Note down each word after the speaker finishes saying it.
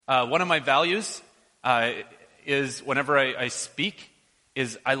One of my values is whenever I speak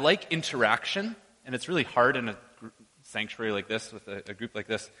is I like interaction, and it's really hard in a sanctuary like this with a group like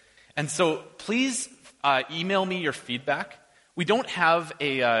this. And so please email me your feedback. We don't have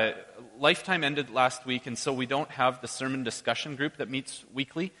a Lifetime ended last week, and so we don't have the sermon discussion group that meets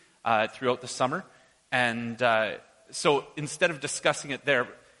weekly throughout the summer. And so instead of discussing it there,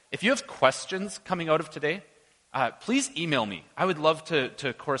 if you have questions coming out of today, please email me. I would love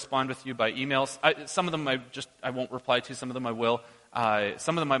to correspond with you by emails. Some of them I won't reply to. Some of them I will.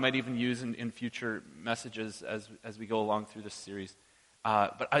 Some of them I might even use in future messages as we go along through this series.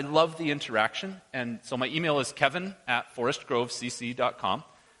 But I love the interaction, and so my email is kevin@forestgrovecc.com.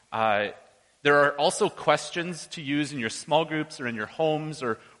 There are also questions to use in your small groups or in your homes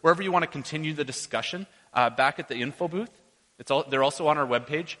or wherever you want to continue the discussion back at the info booth. They're also on our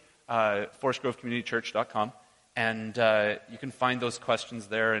webpage, forestgrovecommunitychurch.com, and you can find those questions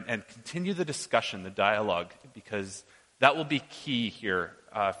there and continue the discussion, the dialogue, because that will be key here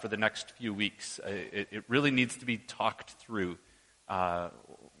for the next few weeks. It really needs to be talked through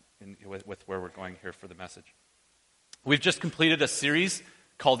with where we're going here for the message. We've just completed a series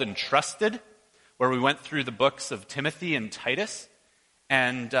called Entrusted, where we went through the books of Timothy and Titus,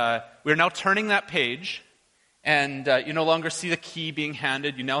 and we're now turning that page, and you no longer see the key being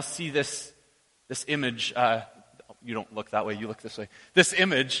handed. You now see this image. You don't look that way, you look this way. This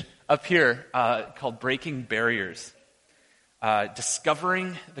image up here called Breaking Barriers.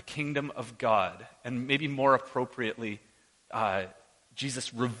 Discovering the kingdom of God, and maybe more appropriately,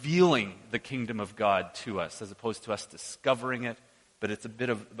 Jesus revealing the kingdom of God to us, as opposed to us discovering it, but it's a bit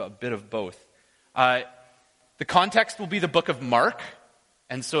of both. The context will be the book of Mark,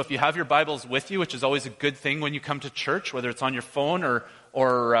 and so if you have your Bibles with you, which is always a good thing when you come to church, whether it's on your phone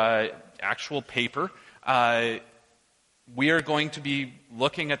or actual paper, we are going to be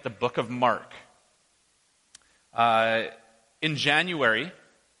looking at the book of Mark. In January,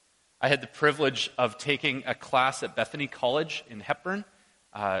 I had the privilege of taking a class at Bethany College in Hepburn,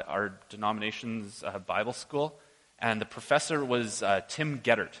 our denomination's Bible school, and the professor was Tim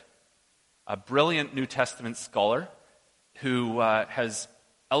Geddert, a brilliant New Testament scholar who has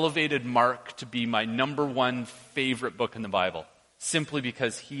elevated Mark to be my number one favorite book in the Bible, simply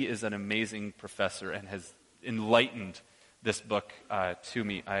because he is an amazing professor and has enlightened this book to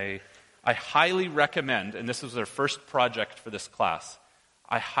me. I highly recommend, and this was their first project for this class,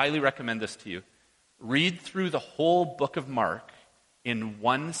 I highly recommend this to you. Read through the whole book of Mark in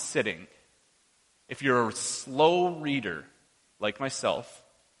one sitting. If you're a slow reader, like myself,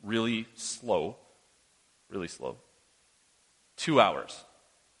 really slow, 2 hours.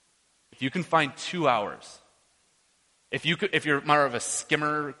 If you can find 2 hours, if you're more of a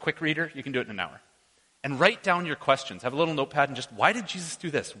skimmer, quick reader, you can do it in an hour. And write down your questions. Have a little notepad and just, why did Jesus do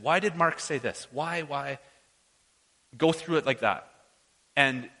this? Why did Mark say this? Why? Go through it like that.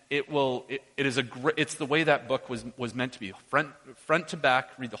 And it's the way that book was meant to be. Front to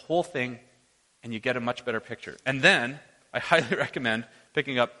back, read the whole thing, and you get a much better picture. And then, I highly recommend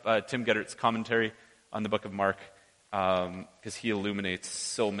picking up Tim Geddert's commentary on the book of Mark, because he illuminates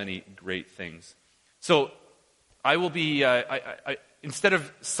so many great things. So, I will be, instead of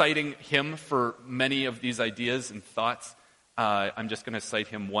citing him for many of these ideas and thoughts, I'm just going to cite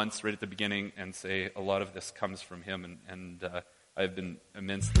him once right at the beginning and say a lot of this comes from him, and I've been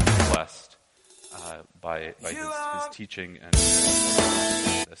immensely blessed by his teaching and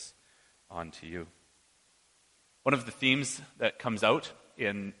this on to you. One of the themes that comes out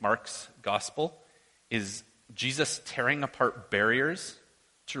in Mark's gospel is Jesus tearing apart barriers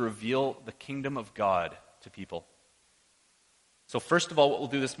to reveal the kingdom of God to people. So first of all, what we'll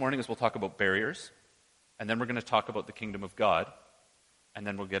do this morning is we'll talk about barriers, and then we're going to talk about the kingdom of God, and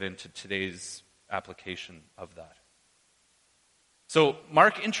then we'll get into today's application of that. So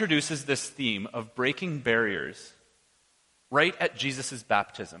Mark introduces this theme of breaking barriers right at Jesus'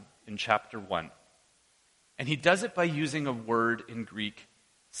 baptism in chapter 1. And he does it by using a word in Greek,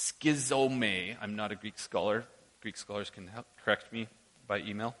 schizome. I'm not a Greek scholar. Greek scholars can correct me by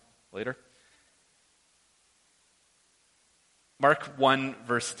email later. Mark 1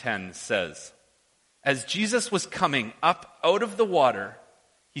 verse 10 says, as Jesus was coming up out of the water,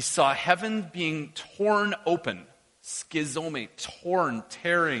 he saw heaven being torn open, schizome, torn,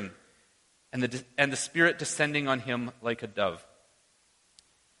 tearing, and the Spirit descending on him like a dove.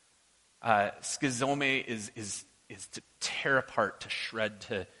 Schizome is to tear apart, to shred,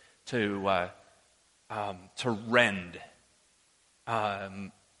 to rend.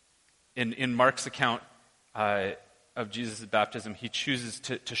 In Mark's account of Jesus' baptism, he chooses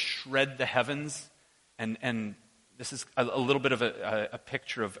to shred the heavens, and this is a little bit of a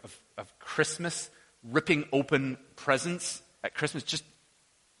picture of Christmas, ripping open presents at Christmas. Just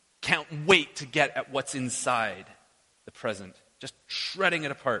can't wait to get at what's inside the present. Just shredding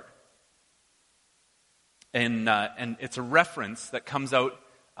it apart. And it's a reference that comes out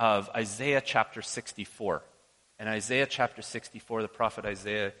of Isaiah chapter 64. In Isaiah chapter 64, the prophet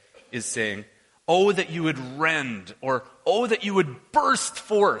Isaiah is saying, "Oh, that you would rend," or "Oh, that you would burst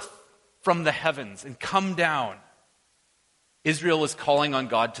forth from the heavens and come down." Israel is calling on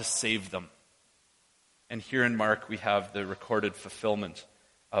God to save them. And here in Mark, we have the recorded fulfillment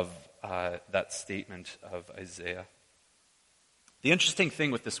of that statement of Isaiah. The interesting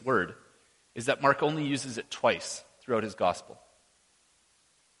thing with this word is that Mark only uses it twice throughout his gospel.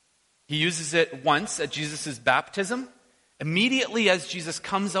 He uses it once at Jesus' baptism, immediately as Jesus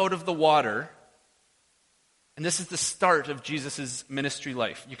comes out of the water. And this is the start of Jesus' ministry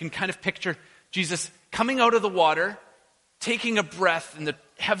life. You can kind of picture Jesus coming out of the water, taking a breath, and the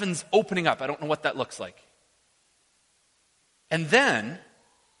heavens opening up. I don't know what that looks like. And then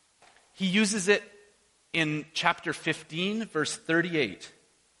he uses it in chapter 15, verse 38.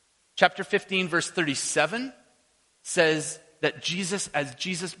 Chapter 15, verse 37 says that as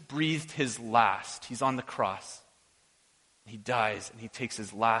Jesus breathed his last, he's on the cross. He dies and he takes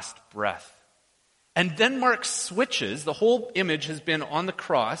his last breath. And then Mark switches. The whole image has been on the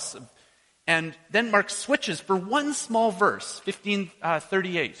cross. And then Mark switches for one small verse,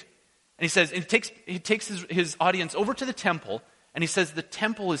 15:38. And he says, he takes his audience over to the temple, and he says the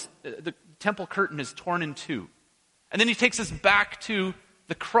temple curtain is torn in two. And then he takes us back to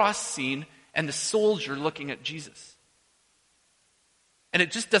the cross scene and the soldier looking at Jesus. And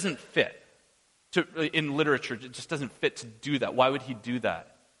it just doesn't fit. In literature, it just doesn't fit to do that. Why would he do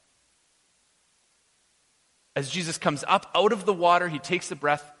that? As Jesus comes up out of the water, he takes a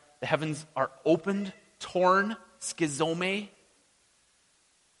breath, the heavens are opened, torn, schizome.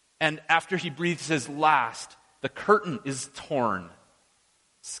 And after he breathes his last, the curtain is torn,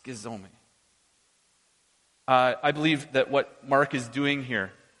 schizome. I believe that what Mark is doing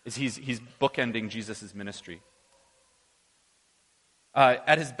here is he's bookending Jesus' ministry.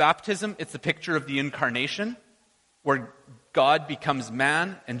 At his baptism, it's a picture of the incarnation, where God becomes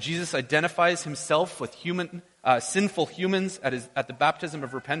man, and Jesus identifies himself with sinful humans at the baptism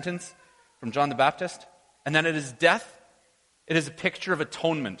of repentance from John the Baptist. And then at his death, it is a picture of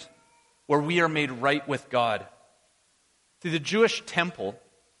atonement, where we are made right with God. See, the Jewish temple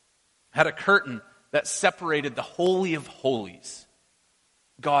had a curtain that separated the Holy of Holies,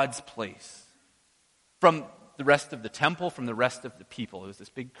 God's place, from the rest of the temple, from the rest of the people. It was this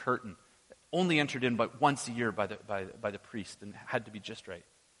big curtain that only entered in but once a year by the priest, and had to be just right.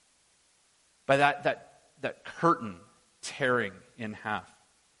 By that curtain tearing in half.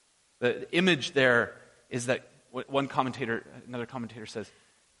 The image there is that another commentator says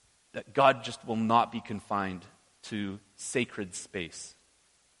that God just will not be confined to sacred space.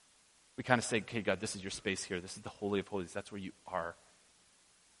 We kind of say, okay, God, this is your space here. This is the Holy of Holies. That's where you are.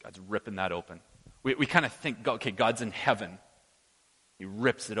 God's ripping that open. We kind of think, okay, God's in heaven. He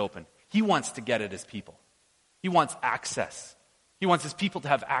rips it open. He wants to get at his people. He wants access. He wants his people to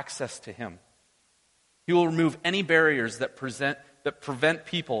have access to him. He will remove any barriers that prevent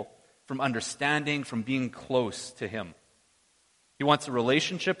people from understanding, from being close to him. He wants a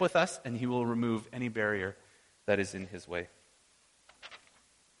relationship with us, and he will remove any barrier that is in his way.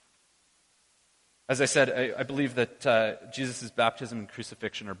 As I said, I believe that Jesus' baptism and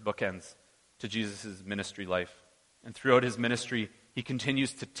crucifixion are bookends to Jesus' ministry life. And throughout his ministry, he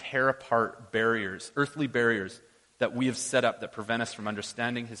continues to tear apart barriers, earthly barriers, that we have set up that prevent us from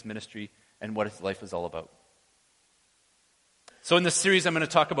understanding his ministry and what his life is all about. So in this series, I'm going to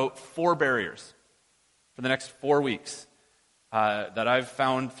talk about 4 barriers for the next 4 weeks that I've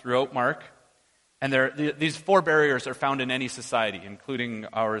found throughout Mark. And these 4 barriers are found in any society, including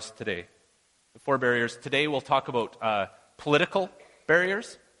ours today. The 4 barriers. Today we'll talk about political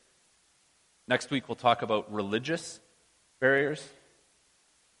barriers. Next week we'll talk about religious barriers.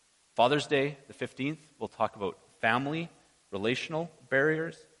 Father's Day, the 15th, we'll talk about family, relational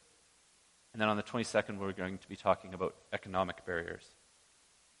barriers. And then on the 22nd, we're going to be talking about economic barriers.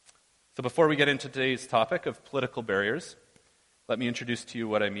 So before we get into today's topic of political barriers, let me introduce to you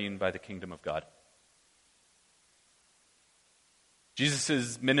what I mean by the kingdom of God.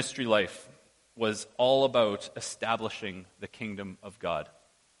 Jesus' ministry life was all about establishing the kingdom of God.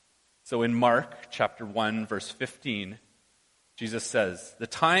 So in Mark chapter 1, verse 15, Jesus says, "The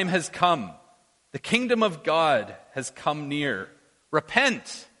time has come. The kingdom of God has come near.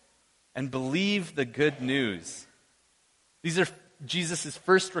 Repent and believe the good news." These are Jesus'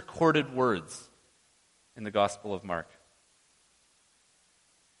 first recorded words. in the Gospel of Mark.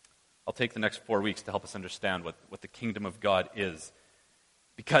 I'll take the next 4 weeks to help us understand what the kingdom of God is.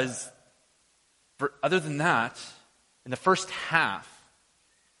 Because other than that, in the first half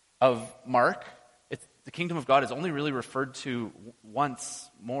of Mark, the kingdom of God is only really referred to once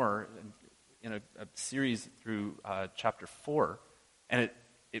more in a series through chapter 4. And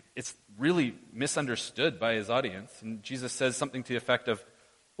it's really misunderstood by his audience. And Jesus says something to the effect of,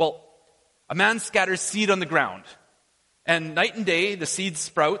 well, a man scatters seed on the ground. And night and day, the seed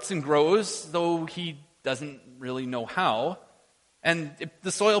sprouts and grows, though he doesn't really know how. And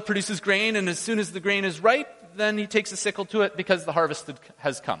the soil produces grain, and as soon as the grain is ripe, then he takes a sickle to it because the harvest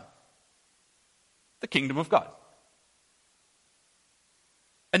has come. The kingdom of God.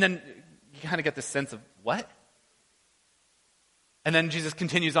 And then you kind of get this sense of, what? And then Jesus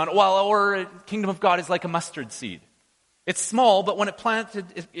continues on, well, our kingdom of God is like a mustard seed. It's small, but when it planted,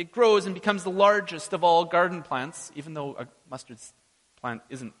 it grows and becomes the largest of all garden plants, even though a mustard plant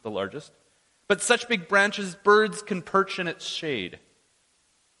isn't the largest. But such big branches, birds can perch in its shade.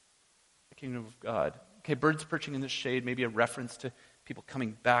 The kingdom of God. Okay, birds perching in the shade, maybe a reference to people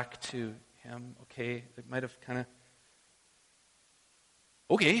coming back to him. Okay, it might have kind of...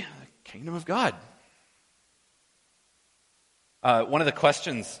 Okay, the kingdom of God. One of the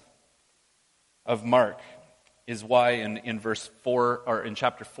questions of Mark is why in verse 4, or in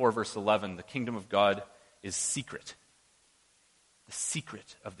chapter 4, verse 11, the kingdom of God is secret. The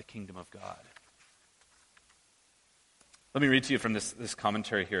secret of the kingdom of God. Let me read to you from this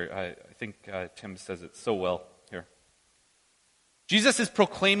commentary here. I think Tim says it so well here. Jesus is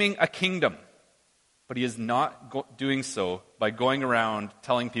proclaiming a kingdom, but he is not doing so by going around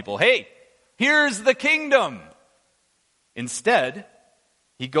telling people, hey, here's the kingdom. Instead,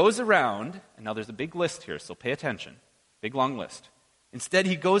 he goes around, and now there's a big list here, so pay attention. Big long list. Instead,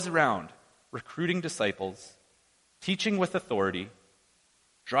 he goes around recruiting disciples, teaching with authority,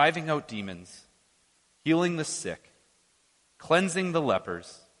 driving out demons, healing the sick, cleansing the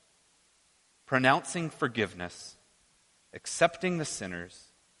lepers, pronouncing forgiveness, accepting the sinners,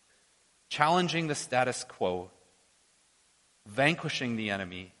 challenging the status quo, vanquishing the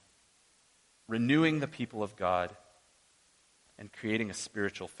enemy, renewing the people of God, and creating a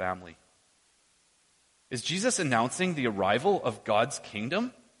spiritual family. Is Jesus announcing the arrival of God's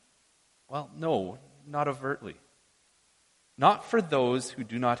kingdom? Well, no, not overtly. Not for those who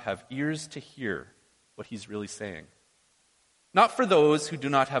do not have ears to hear what he's really saying. Not for those who do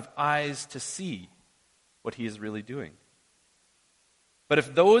not have eyes to see what he is really doing. But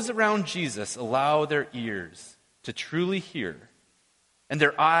if those around Jesus allow their ears to truly hear and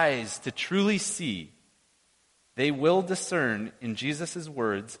their eyes to truly see, they will discern in Jesus'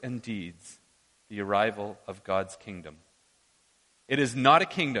 words and deeds the arrival of God's kingdom. It is not a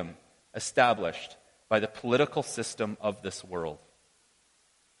kingdom established by the political system of this world.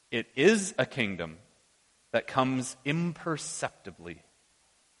 It is a kingdom that comes imperceptibly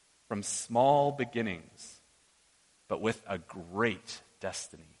from small beginnings, but with a great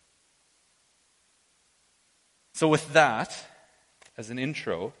destiny. So with that, as an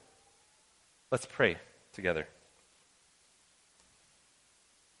intro, let's pray together.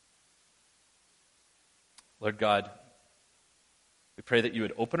 Lord God, we pray that you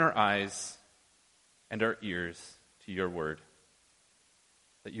would open our eyes and our ears to your word,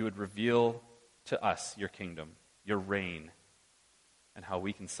 that you would reveal to us your kingdom, your reign, and how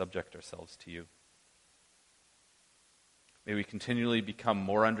we can subject ourselves to you. May we continually become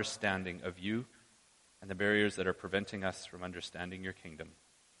more understanding of you and the barriers that are preventing us from understanding your kingdom.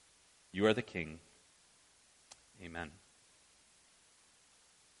 You are the King. Amen.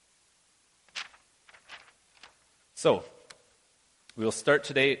 So, we will start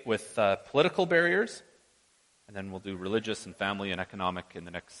today with political barriers, and then we'll do religious and family and economic in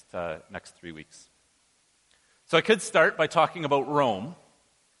the next 3 weeks. So I could start by talking about Rome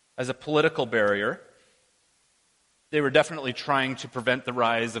as a political barrier. They were definitely trying to prevent the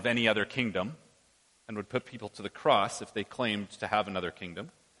rise of any other kingdom and would put people to the cross if they claimed to have another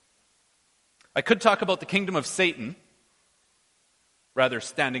kingdom. I could talk about the kingdom of Satan, rather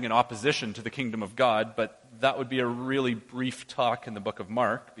standing in opposition to the kingdom of God, but that would be a really brief talk in the book of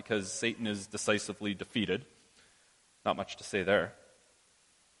Mark because Satan is decisively defeated. Not much to say there.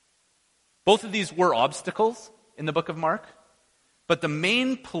 Both of these were obstacles in the book of Mark, but the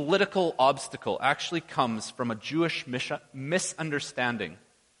main political obstacle actually comes from a Jewish misunderstanding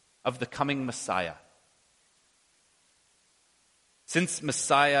of the coming Messiah. Since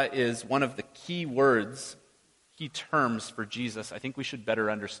Messiah is one of the key words, key terms for Jesus, I think we should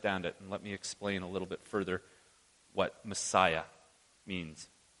better understand it. And let me explain a little bit further what Messiah means.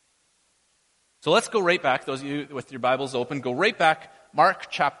 So let's go right back, those of you with your Bibles open, go right back,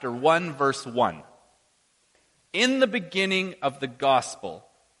 Mark chapter 1, verse 1. In the beginning of the gospel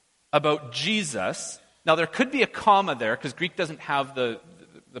about Jesus, now there could be a comma there, because Greek doesn't have the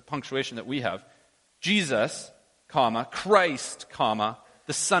punctuation that we have. Jesus, comma, Christ, comma,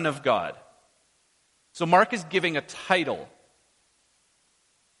 the Son of God. So Mark is giving a title.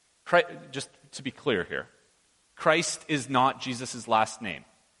 Just to be clear here, Christ is not Jesus' last name.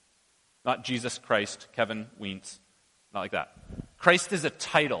 Not Jesus Christ, Kevin Weentz, not like that. Christ is a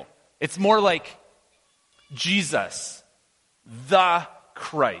title. It's more like Jesus, the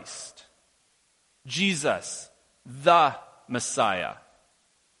Christ. Jesus, the Messiah.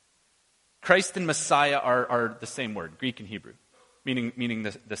 Christ and Messiah are the same word, Greek and Hebrew, meaning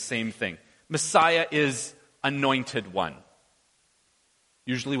the same thing. Messiah is anointed one,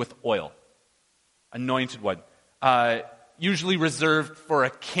 usually with oil. Anointed one. Usually reserved for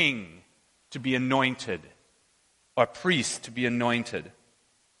a king to be anointed, or a priest to be anointed.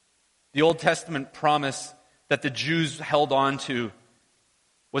 The Old Testament promise that the Jews held on to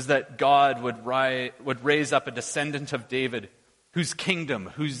was that God would raise up a descendant of David whose kingdom,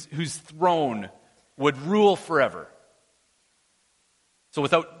 whose throne would rule forever. So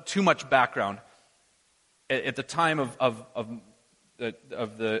without too much background, at the time of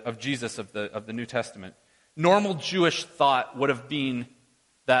Jesus, of the New Testament, normal Jewish thought would have been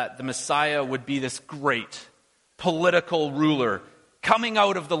that the Messiah would be this great political ruler coming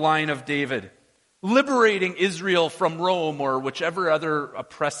out of the line of David, liberating Israel from Rome or whichever other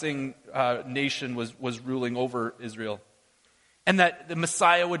oppressing nation was ruling over Israel. And that the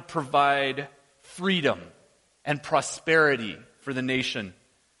Messiah would provide freedom and prosperity for the nation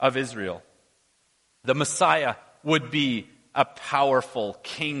of Israel. The Messiah would be a powerful,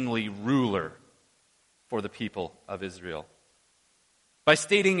 kingly ruler for the people of Israel. By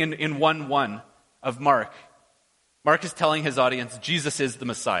stating in 1:1 of Mark is telling his audience, Jesus is the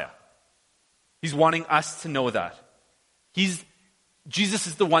Messiah. He's wanting us to know that. Jesus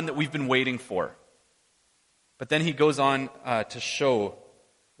is the one that we've been waiting for. But then he goes on to show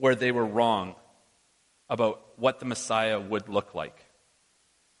where they were wrong about what the Messiah would look like.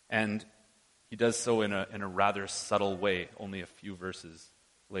 And he does so in a rather subtle way, only a few verses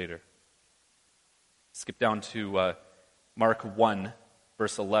later. Skip down to Mark 1,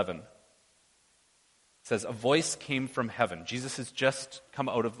 verse 11. It says, a voice came from heaven. Jesus has just come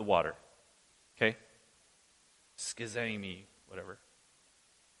out of the water. Okay? Schizemi, whatever.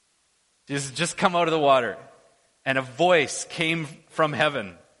 Jesus has just come out of the water. And a voice came from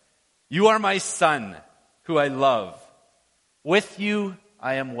heaven. You are my son, who I love. With you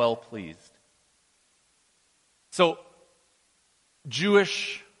I am well pleased. So,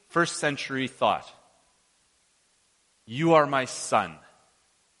 Jewish first century thought, you are my son.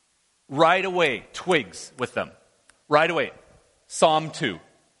 Right away, twigs with them. Right away. Psalm 2.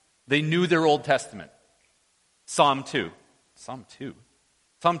 They knew their Old Testament. Psalm 2. Psalm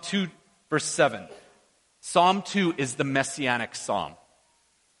 2, verse 7. Psalm 2 is the messianic psalm.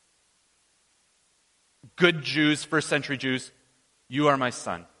 Good Jews, first century Jews, you are my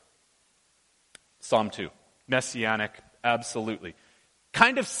son. Psalm 2. Messianic, absolutely.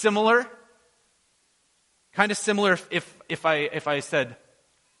 Kind of similar if I said,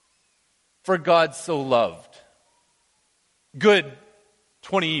 for God so loved. Good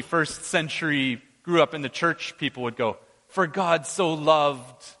 21st century, grew up in the church people would go, for God so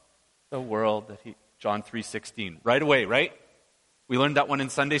loved the world that he... John 3:16. Right away, right? We learned that one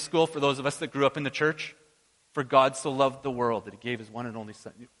in Sunday school for those of us that grew up in the church. For God so loved the world that he gave his one and only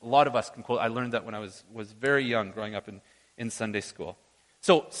son. A lot of us can quote. I learned that when I was very young, growing up in Sunday school.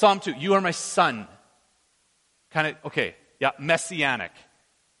 So, Psalm 2, you are my son. Kind of, okay, yeah, messianic.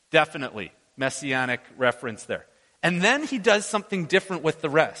 Definitely, messianic reference there. And then he does something different with the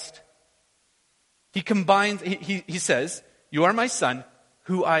rest. He combines, he says, you are my son,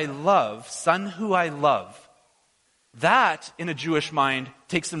 who I love, son who I love. That, in a Jewish mind,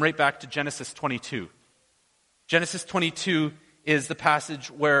 takes them right back to Genesis 22. Genesis 22 is the passage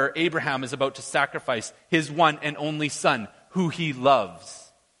where Abraham is about to sacrifice his one and only son, who he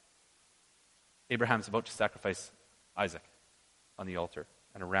loves. Abraham's about to sacrifice Isaac on the altar,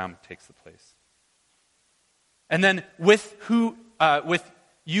 and a ram takes the place. And then with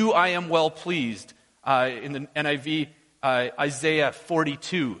you I am well pleased. In the NIV, Isaiah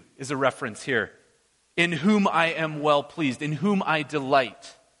 42 is a reference here. In whom I am well pleased, in whom I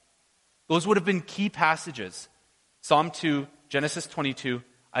delight. Those would have been key passages. Psalm 2, Genesis 22,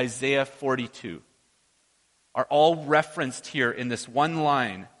 Isaiah 42 are all referenced here in this one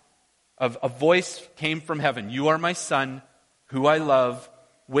line of a voice came from heaven. You are my son, who I love.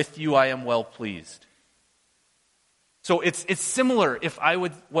 with you I am well pleased. So it's similar if I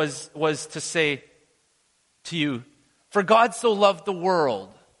was to say to you, for God so loved the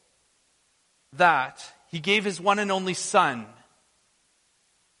world that he gave his one and only Son.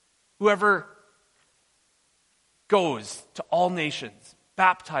 Whoever goes to all nations,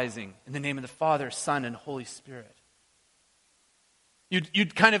 baptizing in the name of the Father, Son, and Holy Spirit.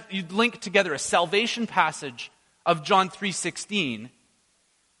 You'd link together a salvation passage of John 3:16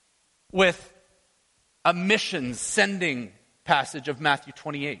 with a missions sending passage of Matthew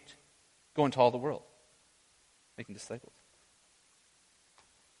 28. Go into all the world, making disciples.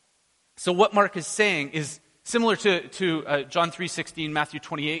 So what Mark is saying is similar to John 3:16, Matthew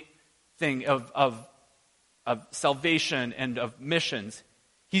 28 thing of salvation and of missions.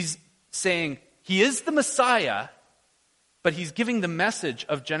 He's saying he is the Messiah, but he's giving the message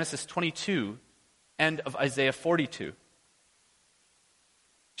of Genesis 22 and of Isaiah 42.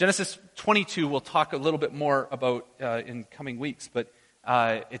 Genesis 22 we'll talk a little bit more about in coming weeks, but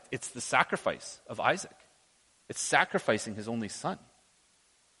it's the sacrifice of Isaac. It's sacrificing his only son.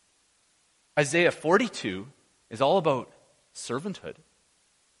 Isaiah 42 is all about servanthood.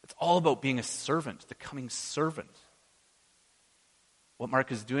 It's all about being a servant, the coming servant. What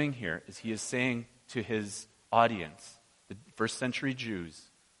Mark is doing here is he is saying to his audience, the first century Jews,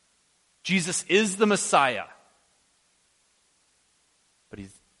 Jesus is the Messiah, but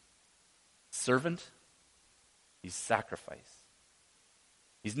he's servant, he's sacrifice.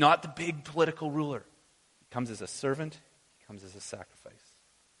 He's not the big political ruler. He comes as a servant, he comes as a sacrifice.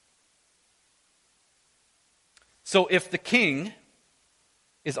 So if the king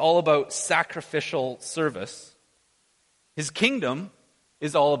is all about sacrificial service, his kingdom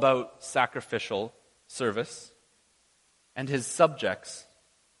is all about sacrificial service, and his subjects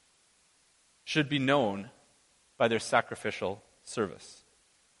should be known by their sacrificial service.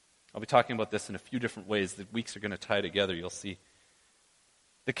 I'll be talking about this in a few different ways. The weeks are going to tie together, you'll see.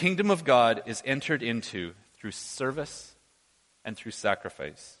 The kingdom of God is entered into through service and through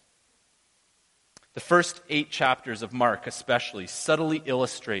sacrifice. The first 8 chapters of Mark especially subtly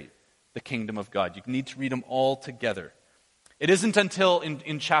illustrate the kingdom of God. You need to read them all together. It isn't until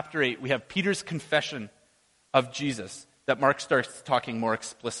in chapter 8 we have Peter's confession of Jesus that Mark starts talking more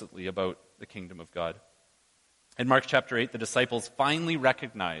explicitly about the kingdom of God. In Mark chapter 8, the disciples finally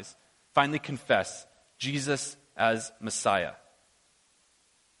confess Jesus as Messiah.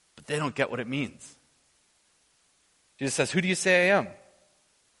 But they don't get what it means. Jesus says, "Who do you say I am?"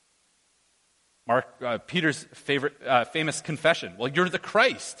 Peter's famous confession, "Well, you're the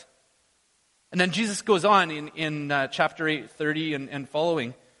Christ." And then Jesus goes on in chapter 8, 30 and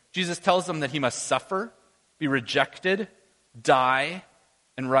following. Jesus tells them that he must suffer, be rejected, die,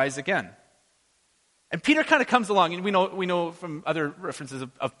 and rise again. And Peter kind of comes along, and we know from other references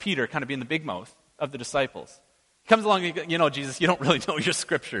of Peter kind of being the big mouth of the disciples. He comes along and Jesus, you don't really know your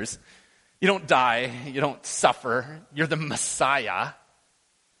scriptures. You don't die. You don't suffer. You're the Messiah.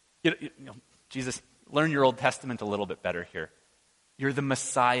 Jesus, learn your Old Testament a little bit better here. You're the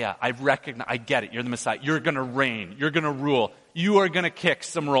Messiah. I get it. You're the Messiah. You're going to reign. You're going to rule. You are going to kick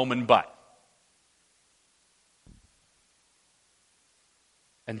some Roman butt.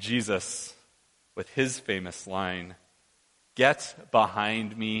 And Jesus, with his famous line, "Get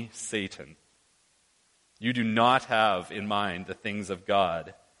behind me, Satan. You do not have in mind the things of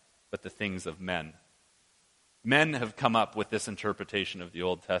God, but the things of men." Men have come up with this interpretation of the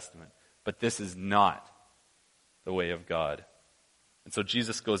Old Testament, but this is not the way of God. And so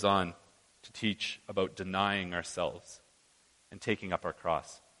Jesus goes on to teach about denying ourselves and taking up our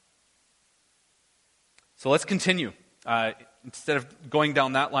cross. So let's continue. Instead of going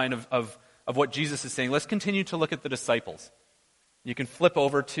down that line of what Jesus is saying, let's continue to look at the disciples. You can flip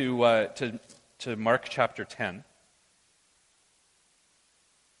over to Mark chapter 10.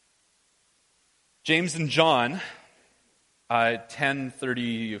 James and John,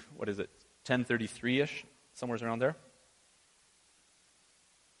 1033-ish, somewhere around there.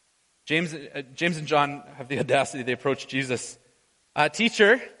 James and John have the audacity, they approach Jesus.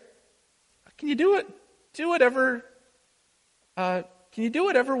 "Teacher, can you do whatever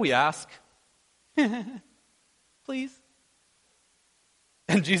we ask? Please?"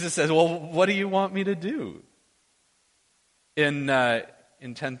 And Jesus says, "Well, what do you want me to do?" In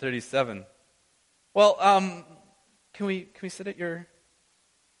 1037. "Well, can we sit at your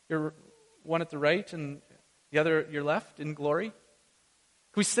one at the right and the other at your left in glory?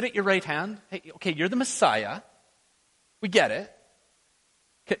 Can we sit at your right hand? Hey, okay, you're the Messiah. We get it.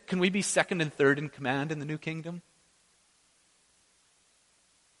 Can we be second and third in command in the new kingdom?"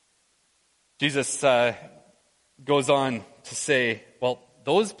 Jesus goes on to say, well,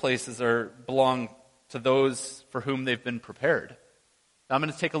 those places belong to those for whom they've been prepared. Now I'm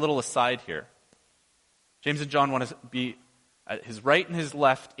going to take a little aside here. James and John want to be at his right and his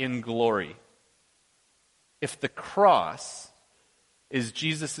left in glory. If the cross is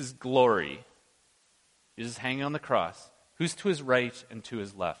Jesus' glory, Jesus hanging on the cross, who's to his right and to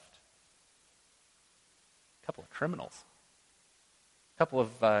his left? A couple of criminals. A couple of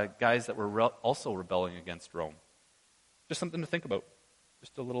guys that were also rebelling against Rome. Just something to think about.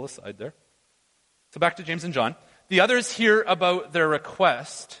 Just a little aside there. So back to James and John. The others hear about their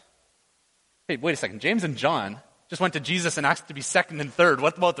request. Hey, wait a second. James and John just went to Jesus and asked to be second and third.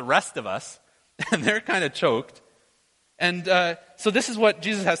 What about the rest of us? And they're kind of choked. And so this is what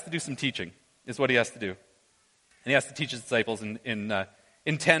Jesus has to do some teaching, is what he has to do. And he has to teach his disciples in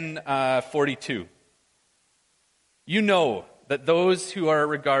 10:42. You know that those who are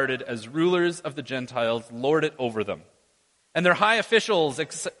regarded as rulers of the Gentiles lord it over them, and their high officials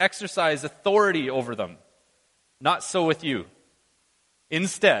exercise authority over them. Not so with you.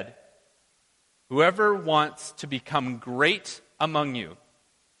 Instead, whoever wants to become great among you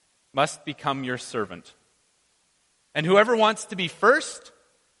must become your servant. And whoever wants to be first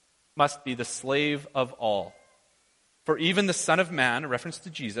must be the slave of all. For even the Son of Man, a reference to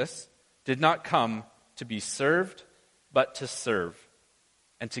Jesus, did not come to be served, but to serve,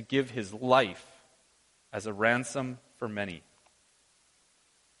 and to give his life as a ransom for many.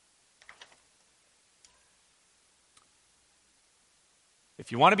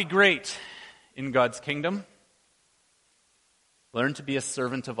 If you want to be great in God's kingdom, learn to be a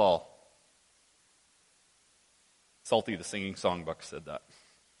servant of all. Salty, the singing songbook, said that.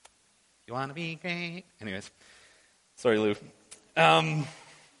 You want to be great? Anyways, sorry, Lou. Our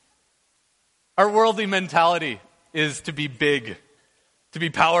worldly mentality is to be big, to be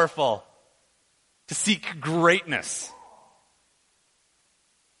powerful, to seek greatness.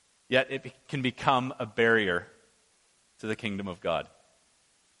 Yet it can become a barrier to the kingdom of God.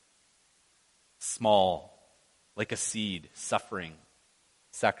 Small, like a seed, suffering,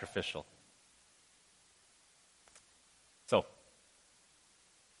 sacrificial. So,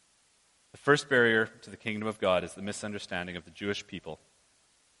 the first barrier to the kingdom of God is the misunderstanding of the Jewish people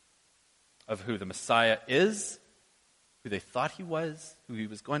of who the Messiah is, who they thought he was, who he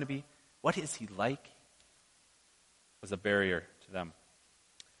was going to be. What is he like? Was a barrier to them.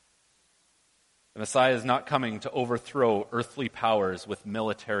 The Messiah is not coming to overthrow earthly powers with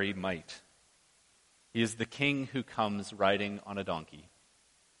military might. He is the king who comes riding on a donkey.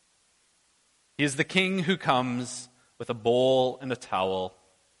 He is the king who comes with a bowl and a towel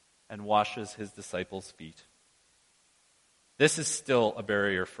and washes his disciples' feet. This is still a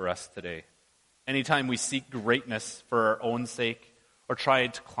barrier for us today. Anytime we seek greatness for our own sake or try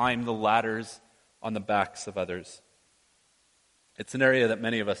to climb the ladders on the backs of others, it's an area that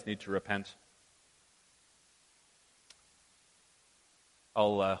many of us need to repent.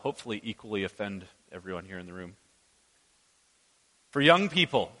 I'll hopefully equally offend everyone here in the room. For young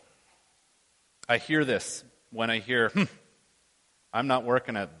people, I hear this when I hear, I'm not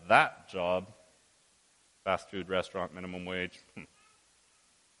working at that job. Fast food restaurant, minimum wage.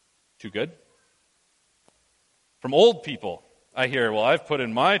 Too good? From old people, I hear, well, I've put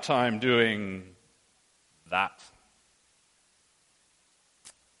in my time doing that.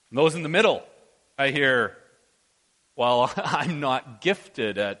 From those in the middle, I hear, well, I'm not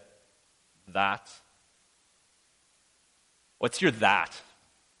gifted at that. What's your that?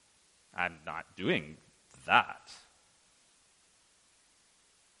 I'm not doing that.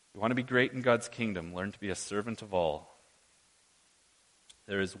 You want to be great in God's kingdom, learn to be a servant of all.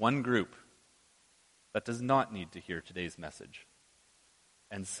 There is one group that does not need to hear today's message,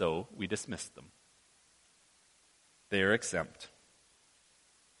 and so we dismiss them. They are exempt.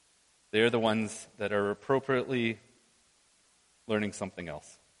 They are the ones that are appropriately learning something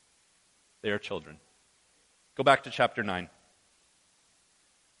else. They are children. Go back to chapter 9.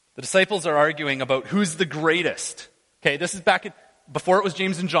 The disciples are arguing about who's the greatest. Okay, this is before it was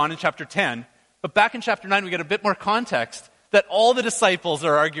James and John in chapter 10. But back in chapter 9, we get a bit more context that all the disciples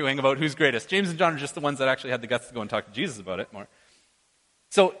are arguing about who's greatest. James and John are just the ones that actually had the guts to go and talk to Jesus about it more.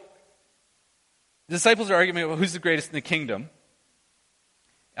 So, the disciples are arguing about who's the greatest in the kingdom.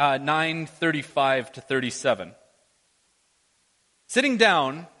 9:35 to 37. Sitting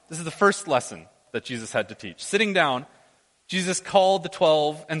down, this is the first lesson that Jesus had to teach. Sitting down, Jesus called the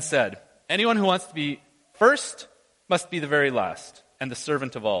 12 and said, anyone who wants to be first must be the very last and the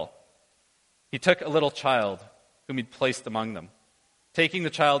servant of all. He took a little child whom he'd placed among them. Taking the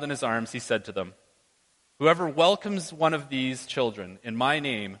child in his arms, he said to them, whoever welcomes one of these children in my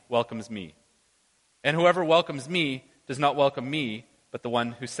name welcomes me. And whoever welcomes me does not welcome me, but the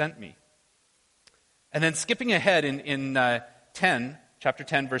one who sent me. And then skipping ahead in chapter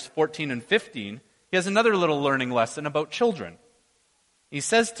 10, verse 14 and 15, he has another little learning lesson about children. He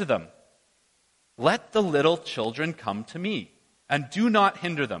says to them, "Let the little children come to me, and do not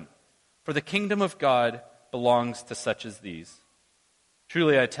hinder them, for the kingdom of God belongs to such as these.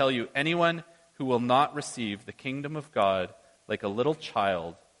 Truly I tell you, anyone who will not receive the kingdom of God like a little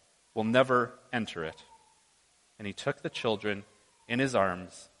child will never enter it." And he took the children in his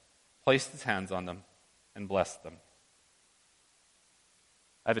arms, placed his hands on them, and blessed them.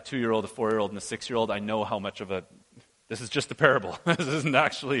 I have a 2-year-old, a 4-year-old, and a 6-year-old. I know how much of this is just a parable. This isn't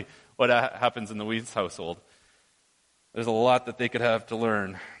actually what happens in the Weeds household. There's a lot that they could have to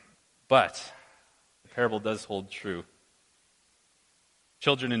learn. But the parable does hold true.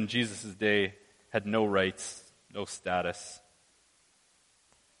 Children in Jesus' day had no rights, no status.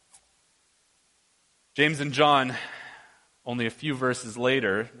 James and John, only a few verses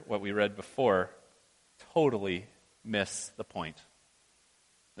later, what we read before, totally miss the point.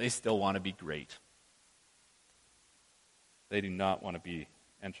 They still want to be great. They do not want to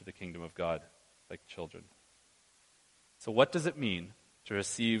enter the kingdom of God like children. So what does it mean to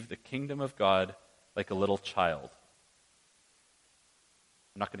receive the kingdom of God like a little child?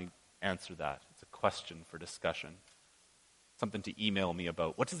 I'm not going to answer that. It's a question for discussion. Something to email me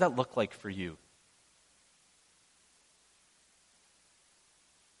about. What does that look like for you?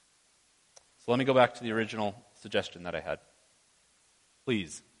 So let me go back to the original suggestion that I had.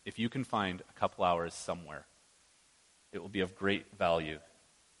 Please, if you can find a couple hours somewhere, it will be of great value.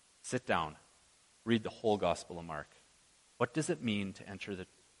 Sit down, read the whole Gospel of Mark. What does it mean to enter the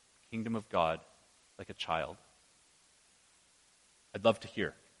kingdom of God like a child? I'd love to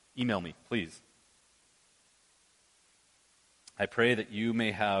hear. Email me, please. I pray that you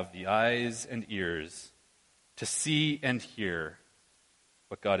may have the eyes and ears to see and hear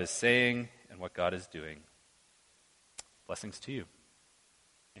what God is saying and what God is doing. Blessings to you.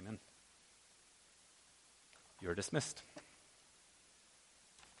 Amen. You are dismissed.